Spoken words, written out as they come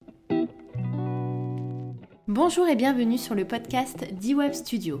Bonjour et bienvenue sur le podcast d'eWeb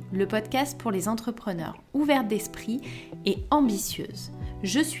Studio, le podcast pour les entrepreneurs ouvertes d'esprit et ambitieuses.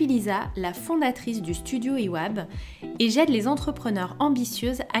 Je suis Lisa, la fondatrice du studio eWeb et j'aide les entrepreneurs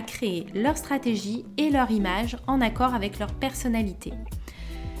ambitieuses à créer leur stratégie et leur image en accord avec leur personnalité.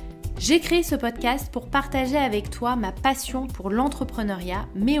 J'ai créé ce podcast pour partager avec toi ma passion pour l'entrepreneuriat,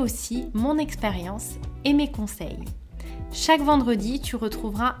 mais aussi mon expérience et mes conseils. Chaque vendredi, tu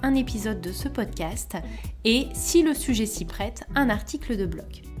retrouveras un épisode de ce podcast et, si le sujet s'y prête, un article de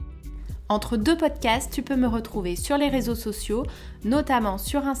blog. Entre deux podcasts, tu peux me retrouver sur les réseaux sociaux, notamment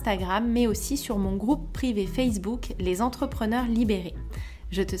sur Instagram, mais aussi sur mon groupe privé Facebook, Les Entrepreneurs Libérés.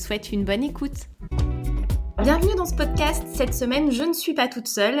 Je te souhaite une bonne écoute. Bienvenue dans ce podcast. Cette semaine, je ne suis pas toute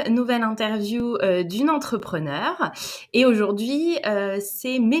seule. Nouvelle interview d'une entrepreneur. Et aujourd'hui,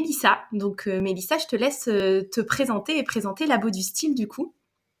 c'est Mélissa. Donc Mélissa, je te laisse te présenter et présenter Labo du Style du coup.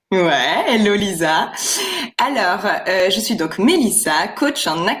 Ouais, hello Lisa. Alors, je suis donc Mélissa, coach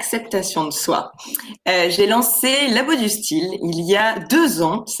en acceptation de soi. J'ai lancé Labo du Style il y a 2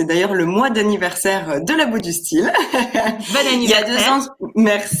 ans. C'est d'ailleurs le mois d'anniversaire de Labo du Style. Bon anniversaire. Il y a 2 ans,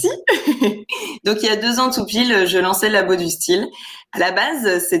 merci. Donc il y a 2 ans tout pile, je lançais Labo du Style. À la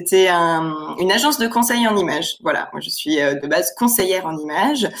base, c'était une agence de conseil en images. Voilà, moi je suis de base conseillère en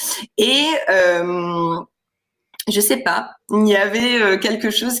images et je sais pas, il y avait quelque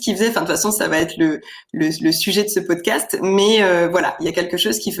chose qui faisait, enfin de toute façon ça va être le sujet de ce podcast, mais voilà, il y a quelque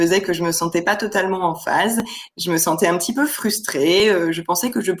chose qui faisait que je me sentais pas totalement en phase, je me sentais un petit peu frustrée, je pensais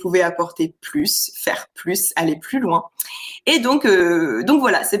que je pouvais apporter plus, faire plus, aller plus loin. Et donc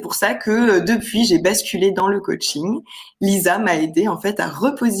voilà, c'est pour ça que depuis j'ai basculé dans le coaching. Lisa m'a aidé en fait à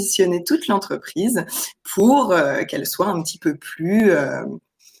repositionner toute l'entreprise pour qu'elle soit un petit peu plus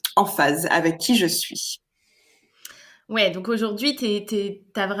en phase avec qui je suis. Ouais, donc aujourd'hui, t'avais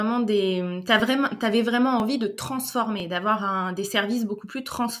vraiment envie de transformer, d'avoir des services beaucoup plus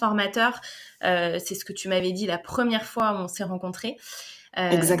transformateurs. C'est ce que tu m'avais dit la première fois où on s'est rencontrés.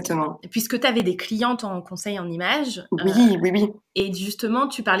 Exactement. Puisque tu avais des clientes en conseil en images. Oui. Et justement,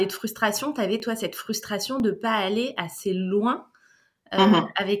 tu parlais de frustration. Tu avais, toi, cette frustration de pas aller assez loin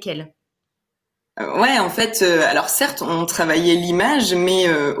avec elles. Ouais, en fait, alors certes, on travaillait l'image, mais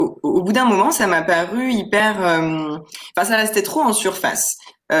au bout d'un moment, ça m'a paru hyper... Enfin, ça restait trop en surface.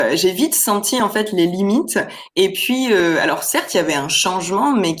 J'ai vite senti en fait les limites. Et puis, alors certes, il y avait un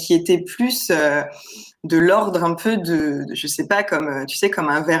changement, mais qui était plus de l'ordre un peu de je sais pas, comme tu sais, comme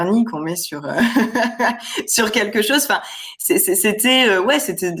un vernis qu'on met sur sur quelque chose. Enfin, c'était ouais,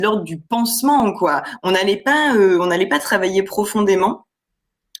 c'était de l'ordre du pansement, quoi. On n'allait pas travailler profondément.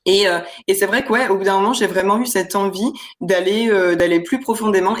 Et c'est vrai que ouais, au bout d'un moment, j'ai vraiment eu cette envie d'aller plus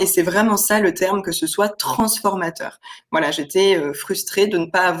profondément. Et c'est vraiment ça le terme, que ce soit transformateur. Voilà, j'étais frustrée de ne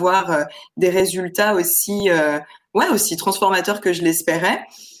pas avoir des résultats aussi transformateurs que je l'espérais.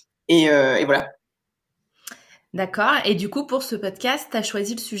 Et voilà. D'accord. Et du coup, pour ce podcast, tu as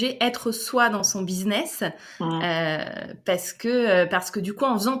choisi le sujet être soi dans son business parce que du coup,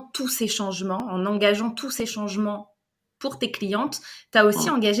 en faisant tous ces changements, en engageant tous ces changements pour tes clientes, tu as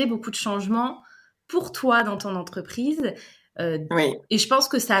aussi engagé beaucoup de changements pour toi dans ton entreprise. Oui. Et je pense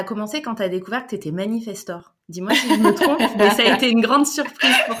que ça a commencé quand tu as découvert que tu étais manifestor. Dis-moi si je me trompe, mais ça a été une grande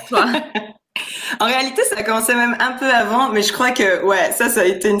surprise pour toi. En réalité, ça a commencé même un peu avant, mais je crois que ouais, ça a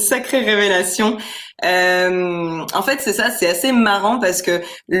été une sacrée révélation. En fait, c'est ça, c'est assez marrant parce que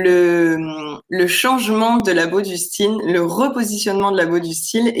le changement de Labo du Style, le repositionnement de Labo du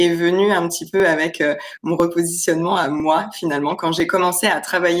Style est venu un petit peu avec mon repositionnement à moi finalement quand j'ai commencé à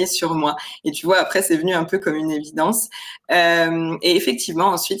travailler sur moi. Et tu vois, après, c'est venu un peu comme une évidence. Et effectivement,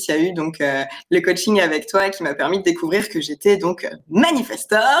 ensuite, il y a eu donc le coaching avec toi qui m'a permis de découvrir que j'étais donc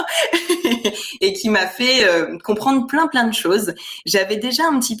manifestor et qui m'a fait comprendre plein de choses. J'avais déjà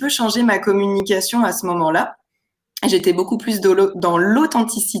un petit peu changé ma communication à ce moment-là. J'étais beaucoup plus dans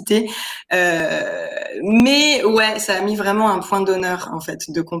l'authenticité, mais ouais, ça a mis vraiment un point d'honneur en fait,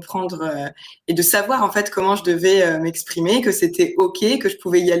 de comprendre et de savoir en fait comment je devais m'exprimer, que c'était ok, que je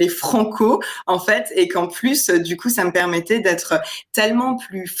pouvais y aller franco en fait, et qu'en plus du coup ça me permettait d'être tellement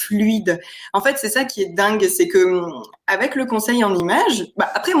plus fluide. En fait, c'est ça qui est dingue, c'est que avec le conseil en images,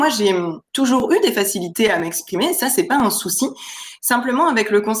 après moi j'ai toujours eu des facilités à m'exprimer, ça c'est pas un souci. Simplement avec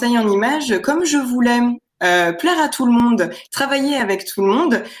le conseil en images, comme je voulais plaire à tout le monde, travailler avec tout le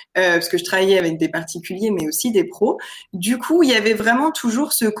monde, parce que je travaillais avec des particuliers, mais aussi des pros. Du coup, il y avait vraiment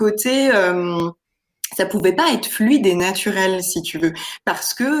toujours ce côté, ça pouvait pas être fluide et naturel, si tu veux,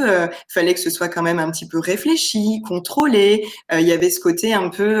 parce que fallait que ce soit quand même un petit peu réfléchi, contrôlé. Il y avait ce côté un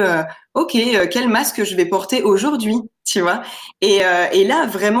peu, ok, quel masque je vais porter aujourd'hui, tu vois. Et là,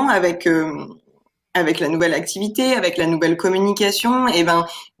 vraiment avec avec la nouvelle activité, avec la nouvelle communication, et ben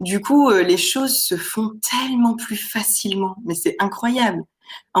du coup les choses se font tellement plus facilement. Mais c'est incroyable.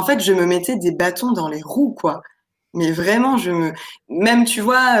 En fait, je me mettais des bâtons dans les roues, quoi. Mais vraiment, même tu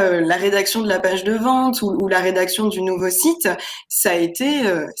vois, la rédaction de la page de vente ou la rédaction du nouveau site, ça a été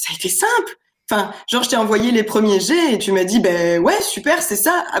simple. Enfin, genre, je t'ai envoyé les premiers jets et tu m'as dit, ben ouais, super, c'est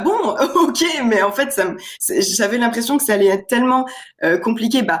ça. Ah bon, ok. Mais en fait, j'avais l'impression que ça allait être tellement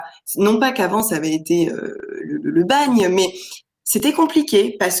compliqué. Bah, non pas qu'avant ça avait été le bagne, mais c'était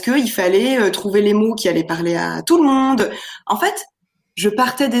compliqué parce que il fallait trouver les mots qui allaient parler à tout le monde. En fait, je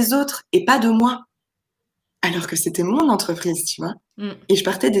partais des autres et pas de moi. Alors que c'était mon entreprise, tu vois. Et je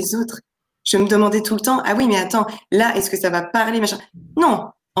partais des autres. Je me demandais tout le temps, ah oui, mais attends, là, est-ce que ça va parler, machin? Non,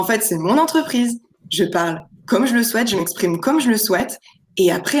 en fait, c'est mon entreprise. Je parle comme je le souhaite, je m'exprime comme je le souhaite.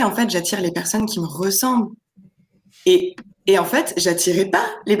 Et après, en fait, j'attire les personnes qui me ressemblent. Et en fait, j'attirais pas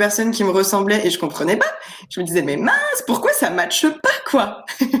les personnes qui me ressemblaient et je comprenais pas. Je me disais, mais mince, pourquoi ça matche pas, quoi?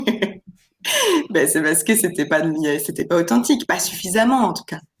 Ben, c'est parce que c'était pas authentique, pas suffisamment, en tout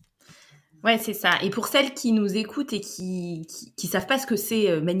cas. Ouais, c'est ça. Et pour celles qui nous écoutent et qui savent pas ce que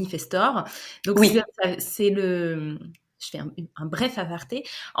c'est Manifestor, donc oui. c'est je fais un bref aparté.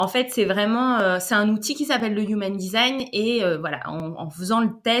 En fait, c'est vraiment c'est un outil qui s'appelle le Human Design et voilà, en faisant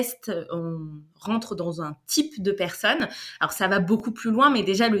le test, on rentre dans un type de personne. Alors ça va beaucoup plus loin, mais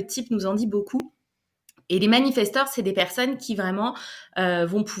déjà le type nous en dit beaucoup. Et les manifesteurs, c'est des personnes qui vraiment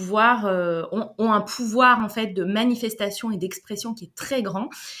vont pouvoir ont un pouvoir en fait de manifestation et d'expression qui est très grand.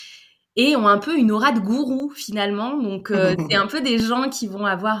 Et ont un peu une aura de gourou finalement. Donc c'est un peu des gens qui vont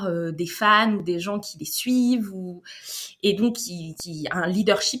avoir des fans ou des gens qui les suivent et donc qui un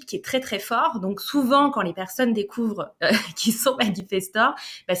leadership qui est très très fort. Donc souvent quand les personnes découvrent qu'ils sont manifestors,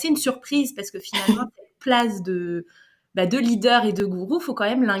 bah, c'est une surprise parce que finalement cette place de leader et de gourou, faut quand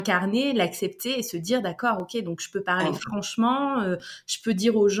même l'incarner, l'accepter et se dire d'accord, ok, donc je peux parler franchement, je peux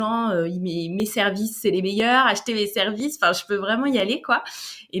dire aux gens mes services c'est les meilleurs, acheter mes services, enfin je peux vraiment y aller quoi.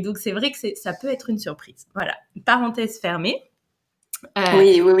 Et donc c'est vrai que ça peut être une surprise. Voilà, parenthèse fermée.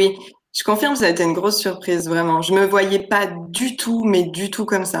 Oui. Je confirme, ça a été une grosse surprise, vraiment. Je me voyais pas du tout, mais du tout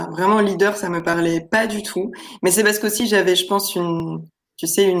comme ça. Vraiment, leader, ça me parlait pas du tout. Mais c'est parce qu'aussi j'avais, je pense,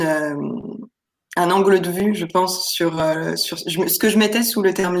 un angle de vue, je pense, ce que je mettais sous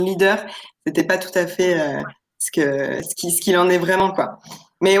le terme leader, c'était pas tout à fait ce qu'il en est vraiment, quoi.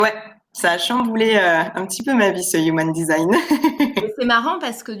 Mais ouais, ça a chamboulé un petit peu ma vie, ce Human Design. Et c'est marrant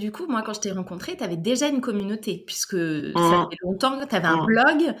parce que du coup, moi, quand je t'ai rencontré, tu avais déjà une communauté, puisque ça fait longtemps que tu avais un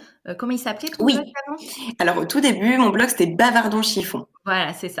blog. Comment il s'appelait ton blog avant ? Alors, au tout début, mon blog, c'était Bavardon Chiffon.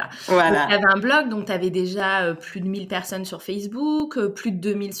 Voilà, c'est ça. Voilà. Tu avais un blog, donc tu avais déjà plus de 1000 personnes sur Facebook, plus de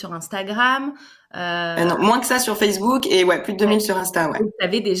 2000 sur Instagram. Non, moins que ça sur Facebook et ouais, plus de 2000 sur Insta, ouais. Donc, tu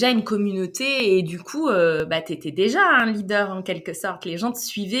avais déjà une communauté et du coup, tu étais déjà un leader en quelque sorte. Les gens te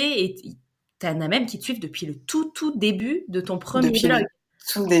suivaient et t'en as même qui te suivent depuis le tout début de ton premier blog.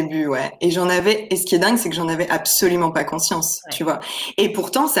 Tout début, ouais. Et ce qui est dingue, c'est que j'en avais absolument pas conscience, tu vois. Et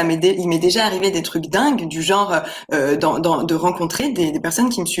pourtant, il m'est déjà arrivé des trucs dingues, du genre, de rencontrer des personnes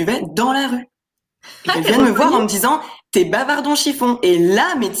qui me suivaient dans la rue. Et elles viennent me voir en me disant, t'es Bavardon Chiffon. Et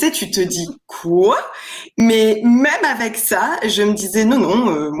là, mais tu sais, tu te dis, quoi? Mais même avec ça, je me disais,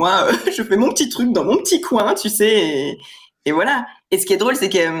 non, moi, je fais mon petit truc dans mon petit coin, tu sais, et voilà. Et ce qui est drôle, c'est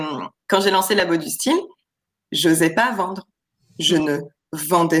que quand j'ai lancé Labo du Style, j'osais pas vendre. Je ne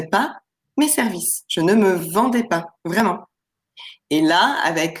vendais pas mes services. Je ne me vendais pas, vraiment. Et là,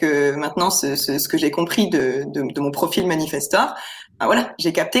 avec maintenant ce que j'ai compris de mon profil Manifestor, ben voilà,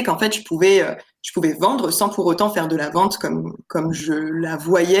 j'ai capté qu'en fait je pouvais vendre sans pour autant faire de la vente comme je la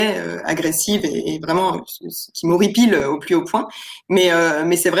voyais agressive et vraiment qui m'horripile au plus haut point.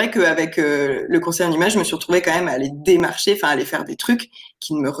 Mais c'est vrai qu'avec le conseil en image, je me suis retrouvée quand même à aller démarcher, enfin à aller faire des trucs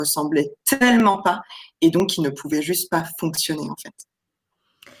qui ne me ressemblaient tellement pas et donc qui ne pouvaient juste pas fonctionner en fait.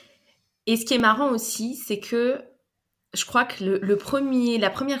 Et ce qui est marrant aussi, c'est que je crois que la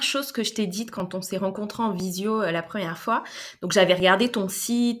première chose que je t'ai dite quand on s'est rencontrés en visio la première fois, donc j'avais regardé ton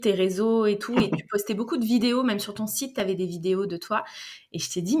site, tes réseaux et tout, et tu postais beaucoup de vidéos, même sur ton site, tu avais des vidéos de toi, et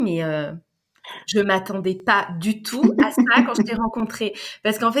je t'ai dit, mais je m'attendais pas du tout à ça quand je t'ai rencontré,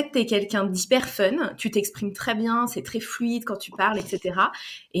 parce qu'en fait, t'es quelqu'un d'hyper fun, tu t'exprimes très bien, c'est très fluide quand tu parles, etc.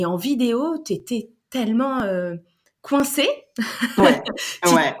 Et en vidéo, t'étais tellement coincé. Ouais.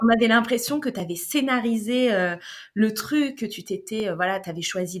 On avait l'impression que tu avais scénarisé le truc, que tu t'étais, tu avais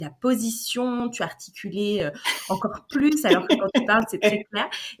choisi la position, tu articulais encore plus, alors que quand tu parles, c'est très clair.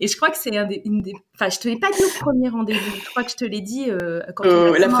 Et je crois que c'est enfin, je te l'ai pas dit au premier rendez-vous, je crois que je te l'ai dit quand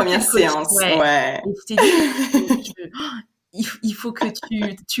on a la première séance, ouais. Et je t'ai dit, il faut que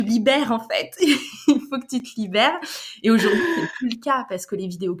tu libères, en fait. Il faut que tu te libères. Et aujourd'hui, c'est plus le cas parce que les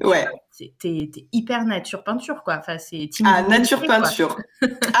vidéos que tu fais, t'es hyper nature peinture, quoi. Enfin, c'est team Ah, Beyoncé, nature peinture.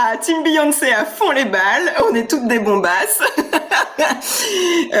 Ah, team Beyoncé à fond les balles. On est toutes des bombasses.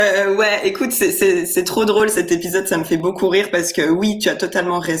 Ouais, écoute, c'est trop drôle cet épisode, ça me fait beaucoup rire parce que oui, tu as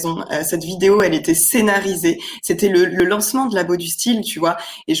totalement raison. Cette vidéo, elle était scénarisée. C'était le lancement de Labo du style, tu vois.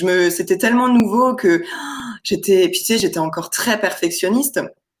 Et c'était tellement nouveau que puis tu sais, j'étais encore très perfectionniste.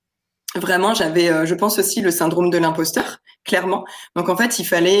 Vraiment, j'avais, je pense aussi le syndrome de l'imposteur, clairement. Donc en fait, il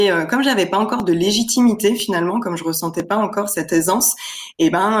fallait, comme j'avais pas encore de légitimité finalement, comme je ressentais pas encore cette aisance,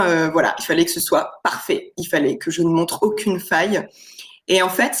 voilà, il fallait que ce soit parfait. Il fallait que je ne montre aucune faille. Et en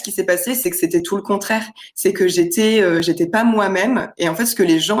fait, ce qui s'est passé, c'est que c'était tout le contraire. C'est que j'étais pas moi-même. Et en fait, ce que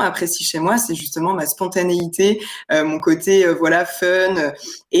les gens apprécient chez moi, c'est justement ma spontanéité, mon côté voilà fun.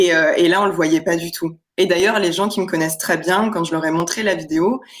 Et là, on le voyait pas du tout. Et d'ailleurs, les gens qui me connaissent très bien, quand je leur ai montré la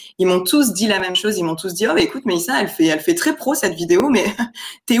vidéo, ils m'ont tous dit la même chose. Ils m'ont tous dit, oh, bah, écoute, Mélissa, elle fait très pro cette vidéo, mais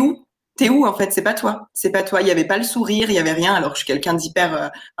t'es où? T'es où en fait? C'est pas toi. C'est pas toi. Il y avait pas le sourire, il y avait rien. Alors que je suis quelqu'un d'hyper,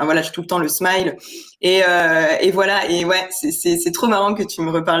 voilà, j'ai tout le temps le smile. Et voilà. Et ouais, c'est trop marrant que tu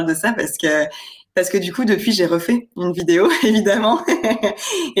me reparles de ça parce que du coup depuis j'ai refait une vidéo évidemment.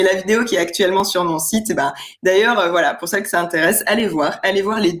 Et la vidéo qui est actuellement sur mon site, d'ailleurs voilà, pour ça que ça intéresse, allez voir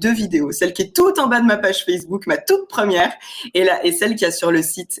les deux vidéos, celle qui est tout en bas de ma page Facebook, ma toute première, et celle qui est sur le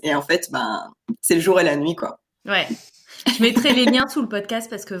site. Et en fait, c'est le jour et la nuit quoi. Ouais. Je mettrai les liens sous le podcast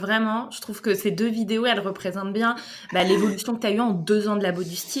parce que vraiment, je trouve que ces deux vidéos, elles représentent bien l'évolution que tu as eue en 2 ans de Labo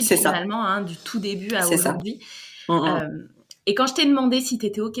du style, finalement, hein, du tout début à aujourd'hui. Et quand je t'ai demandé si tu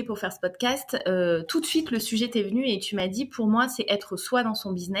étais OK pour faire ce podcast, tout de suite, le sujet t'est venu et tu m'as dit, pour moi, c'est être soi dans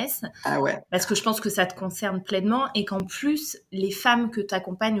son business. Ah ouais. Parce que je pense que ça te concerne pleinement et qu'en plus, les femmes que tu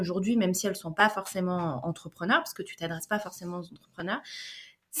accompagnes aujourd'hui, même si elles sont pas forcément entrepreneurs, parce que tu t'adresses pas forcément aux entrepreneurs,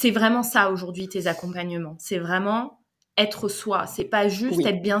 c'est vraiment ça aujourd'hui, tes accompagnements. C'est vraiment être soi. C'est pas juste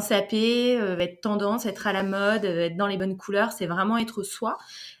être bien sapé, être tendance, être à la mode, être dans les bonnes couleurs. C'est vraiment être soi.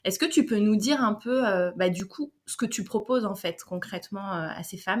 Est-ce que tu peux nous dire un peu, du coup, ce que tu proposes en fait concrètement à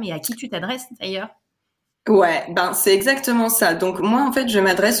ces femmes et à qui tu t'adresses d'ailleurs? Ouais, c'est exactement ça. Donc moi, en fait, je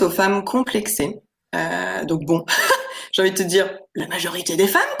m'adresse aux femmes complexées. Donc bon, j'ai envie de te dire la majorité des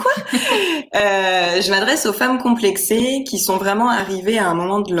femmes, quoi. Je m'adresse aux femmes complexées qui sont vraiment arrivées à un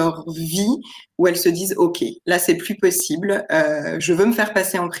moment de leur vie où elles se disent ok, là c'est plus possible, je veux me faire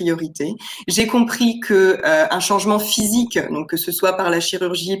passer en priorité. J'ai compris que un changement physique, donc que ce soit par la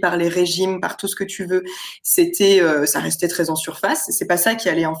chirurgie, par les régimes, par tout ce que tu veux, ça restait très en surface. C'est pas ça qui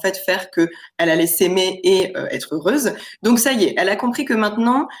allait en fait faire que elle allait s'aimer et être heureuse. Donc ça y est, elle a compris que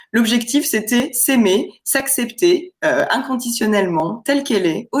maintenant l'objectif c'était s'aimer, s'accepter inconditionnellement telle qu'elle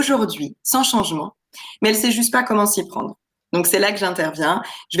est aujourd'hui, sans changement. Mais elle sait juste pas comment s'y prendre. Donc c'est là que j'interviens.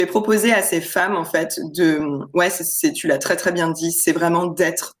 Je vais proposer à ces femmes en fait tu l'as très très bien dit, c'est vraiment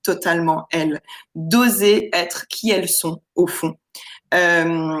d'être totalement elles, d'oser être qui elles sont au fond.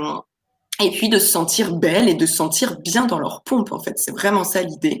 Et puis de se sentir belles et de se sentir bien dans leur pompe en fait, c'est vraiment ça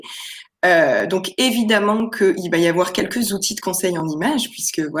l'idée. Donc évidemment qu'il va y avoir quelques outils de conseil en images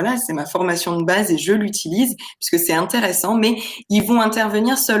puisque voilà, c'est ma formation de base et je l'utilise puisque c'est intéressant, mais ils vont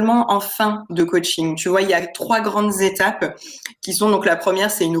intervenir seulement en fin de coaching. Tu vois, il y a 3 grandes étapes qui sont donc la première,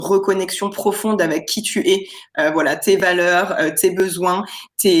 c'est une reconnexion profonde avec qui tu es, voilà, tes valeurs, tes besoins,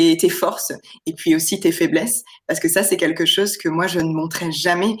 tes forces et puis aussi tes faiblesses parce que ça c'est quelque chose que moi je ne montrais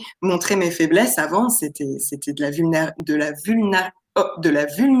jamais. Montrer mes faiblesses avant, c'était de la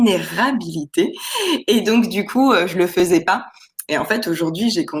vulnérabilité et donc du coup je le faisais pas et en fait aujourd'hui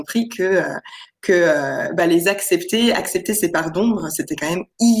j'ai compris que les accepter ses parts d'ombre, c'était quand même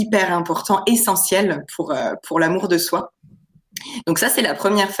hyper important, essentiel pour l'amour de soi. Donc ça c'est la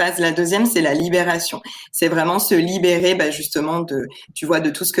première phase. La deuxième c'est la libération. C'est vraiment se libérer justement de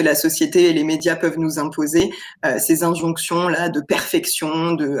tout ce que la société et les médias peuvent nous imposer, ces injonctions là de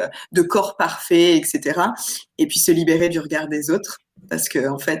perfection, de corps parfait, etc. Et puis se libérer du regard des autres. Parce que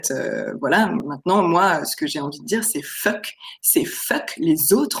en fait, voilà, maintenant moi, ce que j'ai envie de dire, c'est fuck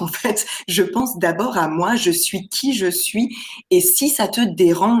les autres. En fait, je pense d'abord à moi. Je suis qui je suis. Et si ça te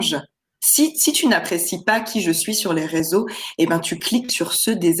dérange, si tu n'apprécies pas qui je suis sur les réseaux, tu cliques sur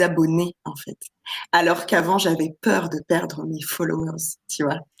ceux des abonnés en fait. Alors qu'avant, j'avais peur de perdre mes followers, tu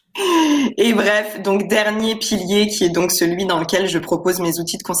vois. Et bref, donc dernier pilier qui est donc celui dans lequel je propose mes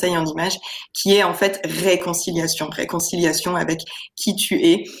outils de conseil en image, qui est en fait réconciliation. Réconciliation avec qui tu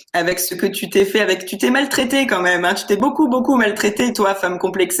es, avec ce que tu t'es fait, avec tu t'es maltraité quand même, hein, tu t'es beaucoup maltraité toi, femme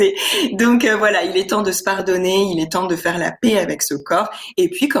complexée. Donc voilà, il est temps de se pardonner, il est temps de faire la paix avec ce corps et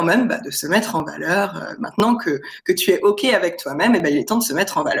puis quand même de se mettre en valeur. Maintenant que tu es OK avec toi-même, et ben il est temps de se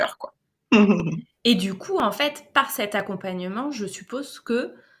mettre en valeur quoi. Et du coup, en fait, par cet accompagnement, je suppose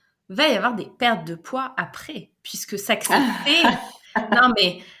que va y avoir des pertes de poids après, puisque s'accepter, non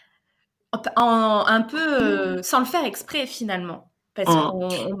mais un peu sans le faire exprès finalement. Parce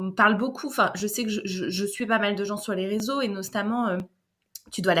qu'on parle beaucoup, enfin, je sais que je suis pas mal de gens sur les réseaux et notamment,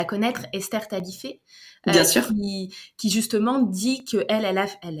 tu dois la connaître, Esther Talifé, Bien sûr. qui justement dit que elle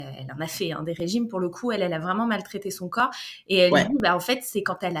en a fait des régimes pour le coup, elle a vraiment maltraité son corps et elle dit en fait c'est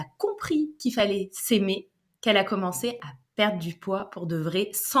quand elle a compris qu'il fallait s'aimer qu'elle a commencé à perdre du poids pour de vrai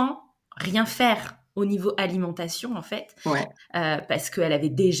sans rien faire au niveau alimentation en fait, parce qu'elle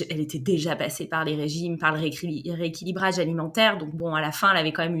elle était déjà passée par les régimes, par le rééquilibrage alimentaire, donc bon à la fin elle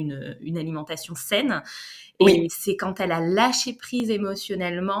avait quand même une alimentation saine. Et c'est quand elle a lâché prise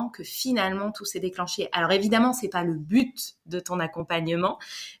émotionnellement que finalement tout s'est déclenché. Alors évidemment, c'est pas le but de ton accompagnement,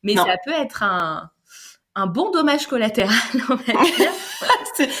 mais ça peut être un bon dommage collatéral, on va dire.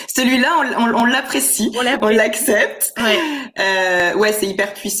 Celui-là, on l'apprécie, on l'accepte. C'est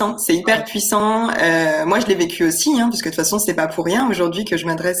hyper puissant, c'est hyper puissant. Moi, je l'ai vécu aussi, parce que de toute façon, c'est pas pour rien aujourd'hui que je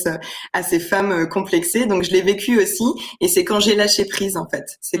m'adresse à ces femmes complexées. Donc, je l'ai vécu aussi, et c'est quand j'ai lâché prise, en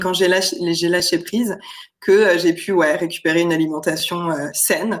fait. C'est quand j'ai lâché prise que j'ai pu récupérer une alimentation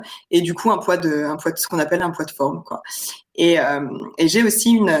saine et du coup un poids de ce qu'on appelle un poids de forme quoi. Et j'ai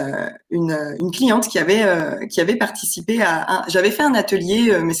aussi une cliente qui avait participé j'avais fait un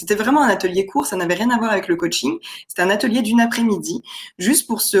atelier mais c'était vraiment un atelier court, ça n'avait rien à voir avec le coaching, c'était un atelier d'une après-midi juste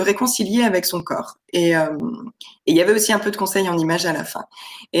pour se réconcilier avec son corps et il y avait aussi un peu de conseils en images à la fin.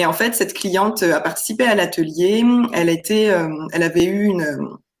 Et en fait cette cliente a participé à l'atelier, elle était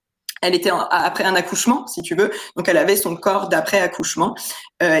après un accouchement, si tu veux. Donc, elle avait son corps d'après accouchement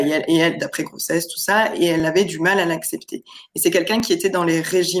et elle d'après grossesse, tout ça, et elle avait du mal à l'accepter. Et c'est quelqu'un qui était dans les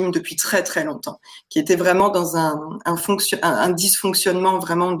régimes depuis très très longtemps, qui était vraiment dans un dysfonctionnement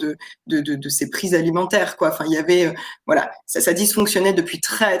vraiment de ses prises alimentaires, quoi. Enfin, il y avait ça dysfonctionnait depuis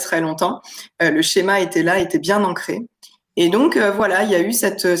très très longtemps. Le schéma était là, était bien ancré. Et donc il y a eu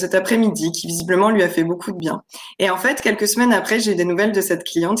cet après-midi qui visiblement lui a fait beaucoup de bien. Et en fait, quelques semaines après, j'ai eu des nouvelles de cette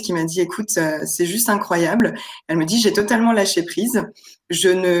cliente qui m'a dit écoute, c'est juste incroyable. Elle me dit j'ai totalement lâché prise.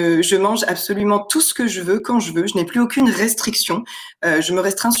 Je mange absolument tout ce que je veux quand je veux. Je n'ai plus aucune restriction. Je me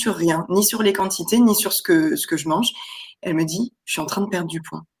restreins sur rien, ni sur les quantités, ni sur ce que je mange. Elle me dit je suis en train de perdre du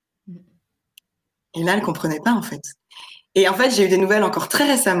poids. Et là, elle comprenait pas en fait. Et en fait, j'ai eu des nouvelles encore très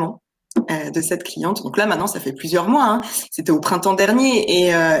récemment de cette cliente. Donc là, maintenant, ça fait plusieurs mois. C'était au printemps dernier.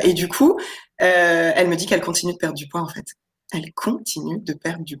 Et du coup, elle me dit qu'elle continue de perdre du poids, en fait. Elle continue de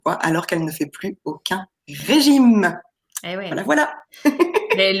perdre du poids alors qu'elle ne fait plus aucun régime. Eh ouais. Voilà.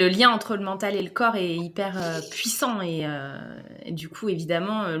 Mais le lien entre le mental et le corps est hyper puissant. Et du coup,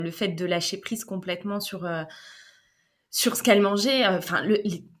 évidemment, le fait de lâcher prise complètement sur ce qu'elle mangeait.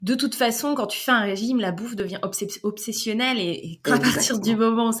 De toute façon, quand tu fais un régime, la bouffe devient obsessionnelle et à partir du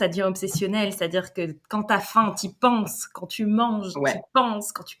moment où ça devient obsessionnel, c'est-à-dire que quand t'as faim, t'y penses, quand tu manges, t'y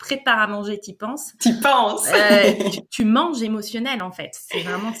penses, quand tu prépares à manger, t'y penses. T'y penses. tu manges émotionnel en fait. C'est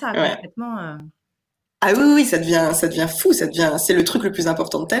vraiment ça, complètement. Ah oui, ça devient fou, c'est le truc le plus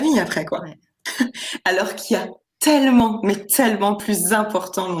important de ta vie après quoi. Alors qu'il y a tellement, mais tellement plus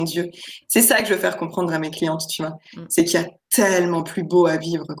important, mon Dieu. C'est ça que je veux faire comprendre à mes clientes, tu vois. C'est qu'il y a tellement plus beau à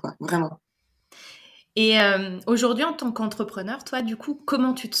vivre, quoi, vraiment. Et aujourd'hui, en tant qu'entrepreneur, toi, du coup,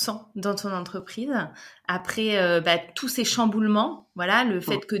 comment tu te sens dans ton entreprise après tous ces chamboulements, voilà, le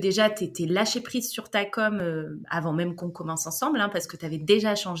fait que déjà t'étais lâché prise sur ta com avant même qu'on commence ensemble, parce que tu avais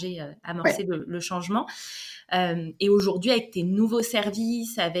déjà amorcé le changement. Et aujourd'hui, avec tes nouveaux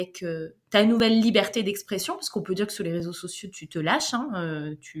services, avec ta nouvelle liberté d'expression, parce qu'on peut dire que sur les réseaux sociaux, tu te lâches,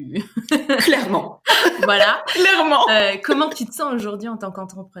 Clairement. Voilà. Clairement. Comment tu te sens aujourd'hui en tant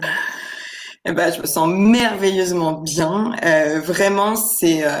qu'entrepreneur ? Je me sens merveilleusement bien. Vraiment,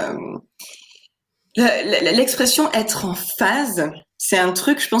 c'est l'expression être en phase. C'est un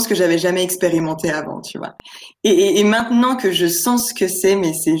truc, je pense que j'avais jamais expérimenté avant, tu vois. Et maintenant que je sens ce que c'est,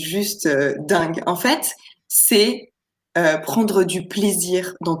 mais c'est juste dingue. En fait, c'est prendre du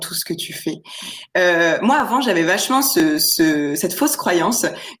plaisir dans tout ce que tu fais. Moi, avant, j'avais vachement cette fausse croyance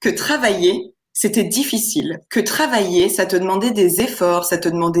que travailler, c'était difficile, que travailler, ça te demandait des efforts, ça te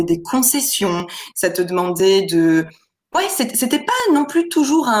demandait des concessions, ça te demandait Ouais, c'était pas non plus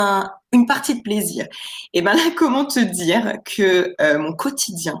toujours une partie de plaisir. Et ben là, comment te dire que mon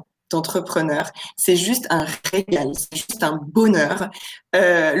quotidien d'entrepreneur, c'est juste un régal, c'est juste un bonheur.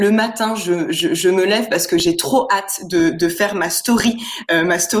 Le matin, je me lève parce que j'ai trop hâte de faire ma story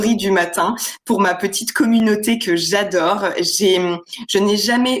du matin pour ma petite communauté que j'adore. Je n'ai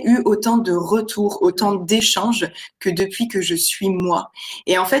jamais eu autant de retours, autant d'échanges que depuis que je suis moi.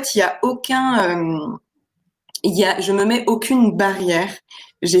 Et en fait, il y a je me mets aucune barrière.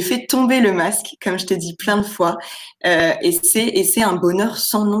 J'ai fait tomber le masque, comme je t'ai dit plein de fois, et c'est un bonheur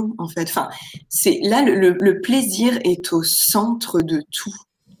sans nom en fait. Enfin, c'est là le plaisir est au centre de tout.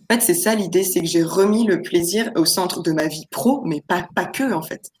 En fait, c'est ça l'idée, c'est que j'ai remis le plaisir au centre de ma vie pro, mais pas que en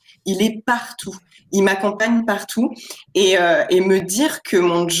fait. Il est partout. Il m'accompagne partout et me dire que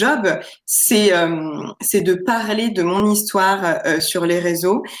mon job c'est de parler de mon histoire sur les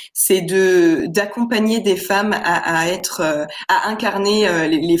réseaux, c'est d'accompagner des femmes à incarner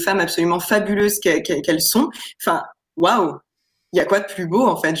les femmes absolument fabuleuses qu'elles sont. Enfin, waouh, il y a quoi de plus beau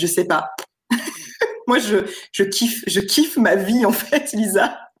en fait, je sais pas. Moi je kiffe ma vie en fait,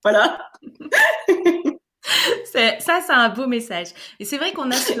 Lisa. Voilà. C'est un beau message. Et c'est vrai qu'on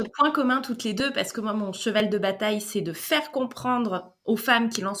a ce point commun toutes les deux, parce que moi, mon cheval de bataille, c'est de faire comprendre aux femmes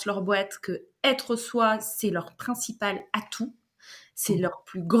qui lancent leur boîte que être soi, c'est leur principal atout. C'est leur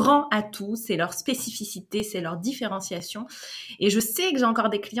plus grand atout, c'est leur spécificité, c'est leur différenciation. Et je sais que j'ai encore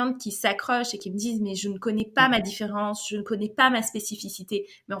des clientes qui s'accrochent et qui me disent « mais je ne connais pas ma différence, je ne connais pas ma spécificité ».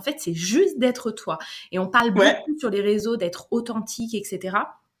 Mais en fait, c'est juste d'être toi. Et on parle beaucoup sur les réseaux d'être authentique, etc.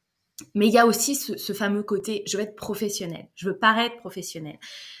 Mais il y a aussi ce fameux côté « je veux être professionnelle, je veux paraître professionnelle ».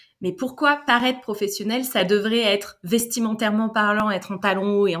 Mais pourquoi paraître professionnel? Ça devrait être vestimentairement parlant, être en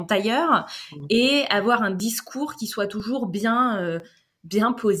talons hauts et en tailleur, et avoir un discours qui soit toujours bien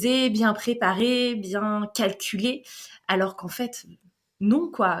posé, bien préparé, bien calculé. Alors qu'en fait, non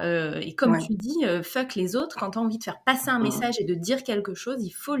quoi. Et comme tu dis, fuck les autres. Quand tu as envie de faire passer un message et de dire quelque chose,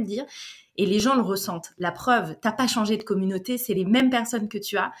 il faut le dire. Et les gens le ressentent. La preuve, t'as pas changé de communauté, c'est les mêmes personnes que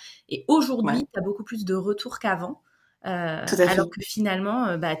tu as. Et aujourd'hui, tu as beaucoup plus de retours qu'avant. Alors que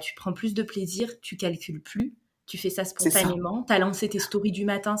finalement, tu prends plus de plaisir, tu calcules plus, tu fais ça spontanément. Tu as lancé tes stories du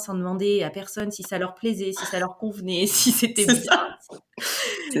matin sans demander à personne si ça leur plaisait, si ça leur convenait, si c'était bien.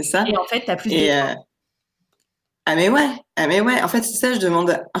 C'est ça. Et en fait, tu as plus de temps. Ah mais ouais. En fait, c'est ça, je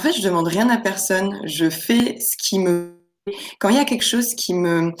demande rien à personne. Je fais ce qui me... Quand il y a quelque chose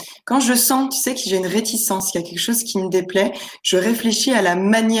quand je sens, tu sais, que j'ai une réticence, il y a quelque chose qui me déplaît, je réfléchis à la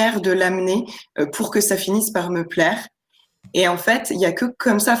manière de l'amener pour que ça finisse par me plaire. Et en fait, il y a que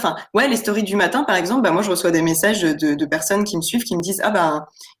comme ça. Enfin, ouais, les stories du matin, par exemple, moi, je reçois des messages de personnes qui me suivent, qui me disent,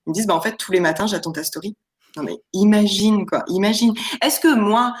 en fait, tous les matins, j'attends ta story. Non mais imagine quoi, imagine. Est-ce que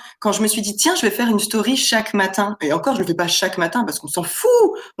moi, quand je me suis dit tiens, je vais faire une story chaque matin, et encore je le fais pas chaque matin parce qu'on s'en fout,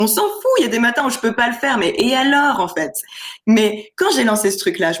 il y a des matins où je peux pas le faire, mais et alors en fait. Mais quand j'ai lancé ce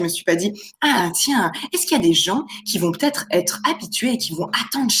truc-là, je me suis pas dit ah tiens, est-ce qu'il y a des gens qui vont peut-être être habitués et qui vont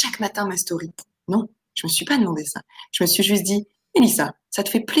attendre chaque matin ma story? Non, je me suis pas demandé ça. Je me suis juste dit Mélissa, ça te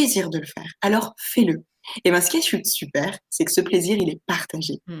fait plaisir de le faire, alors fais-le. Et ben, ce qui est super, c'est que ce plaisir, il est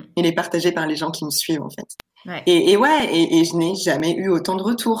partagé. Il est partagé par les gens qui me suivent, en fait. Ouais. Et je n'ai jamais eu autant de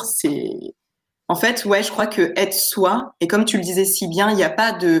retours. En fait, ouais, je crois que être soi, et comme tu le disais si bien, il n'y a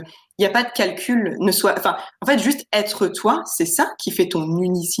pas de calcul, en fait, juste être toi, c'est ça qui fait ton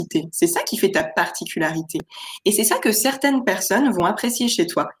unicité. C'est ça qui fait ta particularité. Et c'est ça que certaines personnes vont apprécier chez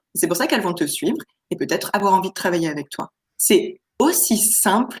toi. C'est pour ça qu'elles vont te suivre et peut-être avoir envie de travailler avec toi. C'est aussi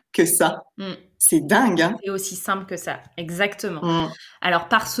simple que ça. C'est dingue, hein? C'est aussi simple que ça, exactement. Alors,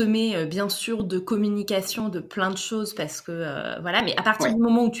 parsemé, bien sûr, de communication, de plein de choses, parce que, voilà, mais à partir du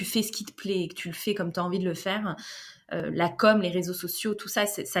moment où tu fais ce qui te plaît et que tu le fais comme tu as envie de le faire, la com, les réseaux sociaux, tout ça,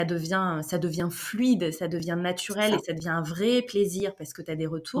 ça devient fluide, ça devient naturel et ça devient un vrai plaisir parce que tu as des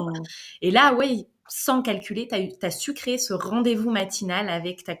retours. Et là, ouais, sans calculer, tu as su créer ce rendez-vous matinal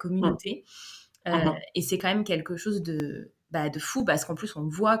avec ta communauté. Et c'est quand même quelque chose de fou, parce qu'en plus on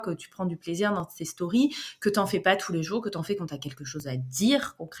voit que tu prends du plaisir dans tes stories, que t'en fais pas tous les jours, que t'en fais quand t'as quelque chose à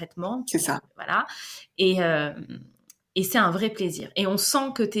dire concrètement. C'est ça. Voilà. Et c'est un vrai plaisir. Et on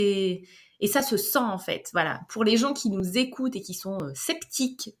sent que et ça se sent en fait. Voilà. Pour les gens qui nous écoutent et qui sont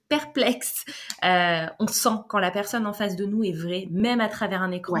sceptiques, perplexes, on sent quand la personne en face de nous est vraie, même à travers un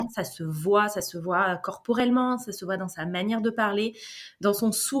écran. Ça se voit corporellement, ça se voit dans sa manière de parler, dans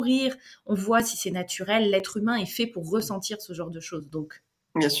son sourire. On voit si c'est naturel. L'être humain est fait pour ressentir ce genre de choses. Donc,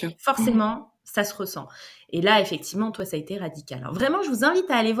 bien sûr, forcément, ça se ressent. Et là, effectivement, toi, ça a été radical. Alors vraiment, je vous invite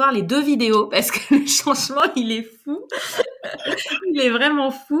à aller voir les 2 vidéos parce que le changement, il est fou. Il est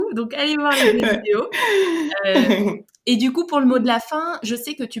vraiment fou. Donc, allez voir les 2 vidéos. Et du coup, pour le mot de la fin, je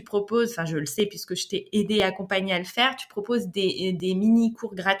sais que tu proposes, enfin je le sais puisque je t'ai aidé et accompagné à le faire, tu proposes des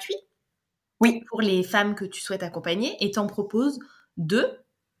mini-cours gratuits Oui, pour les femmes que tu souhaites accompagner et t'en proposes 2.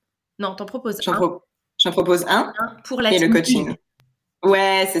 Non, t'en proposes j'en propose un un pour la et le team coaching.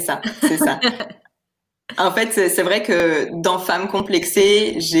 Ouais, c'est ça, c'est ça. En fait, c'est vrai que dans Femmes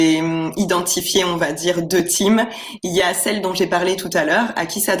complexées, j'ai identifié, on va dire, 2 teams. Il y a celle dont j'ai parlé tout à l'heure, à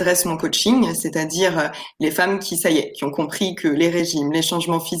qui s'adresse mon coaching, c'est-à-dire les femmes qui, ça y est, qui ont compris que les régimes, les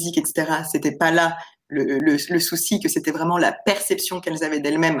changements physiques, etc., c'était pas là le souci, que c'était vraiment la perception qu'elles avaient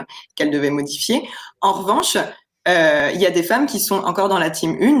d'elles-mêmes qu'elles devaient modifier. En revanche, il y a des femmes qui sont encore dans la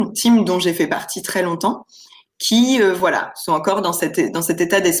team 1, team dont j'ai fait partie très longtemps, qui voilà, sont encore dans cet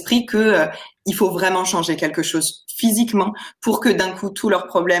état d'esprit que il faut vraiment changer quelque chose physiquement pour que d'un coup tous leurs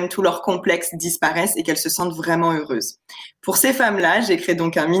problèmes, tous leurs complexes disparaissent et qu'elles se sentent vraiment heureuses. Pour ces femmes-là, j'ai créé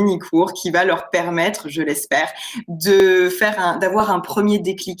donc un mini cours qui va leur permettre, je l'espère, d'avoir un premier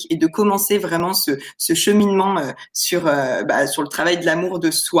déclic et de commencer vraiment ce cheminement sur le travail de l'amour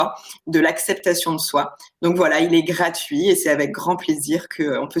de soi, de l'acceptation de soi. Donc voilà, il est gratuit et c'est avec grand plaisir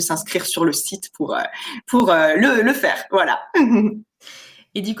qu'on peut s'inscrire sur le site pour le faire. Voilà.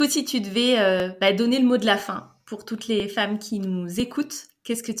 Et du coup, si tu devais donner le mot de la fin pour toutes les femmes qui nous écoutent,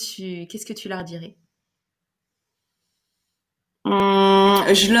 qu'est-ce que tu leur dirais?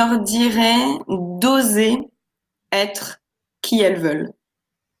 Je leur dirais d'oser être qui elles veulent,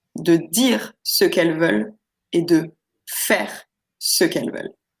 de dire ce qu'elles veulent et de faire ce qu'elles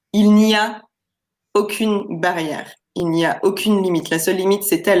veulent. Il n'y a aucune barrière, il n'y a aucune limite. La seule limite,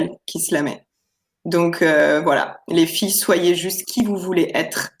 c'est elles qui se la met. Donc voilà, les filles, soyez juste qui vous voulez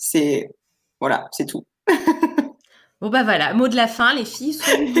être. C'est tout. Bon bah voilà, mot de la fin, les filles,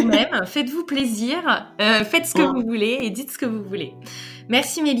 soyez vous-même, faites-vous plaisir, faites ce que vous voulez et dites ce que vous voulez.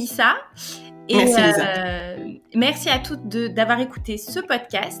 Merci Mélissa. Et merci Lisa. Merci à toutes d'avoir écouté ce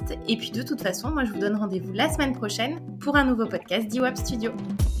podcast. Et puis de toute façon, moi je vous donne rendez-vous la semaine prochaine pour un nouveau podcast d'Iwab Studio.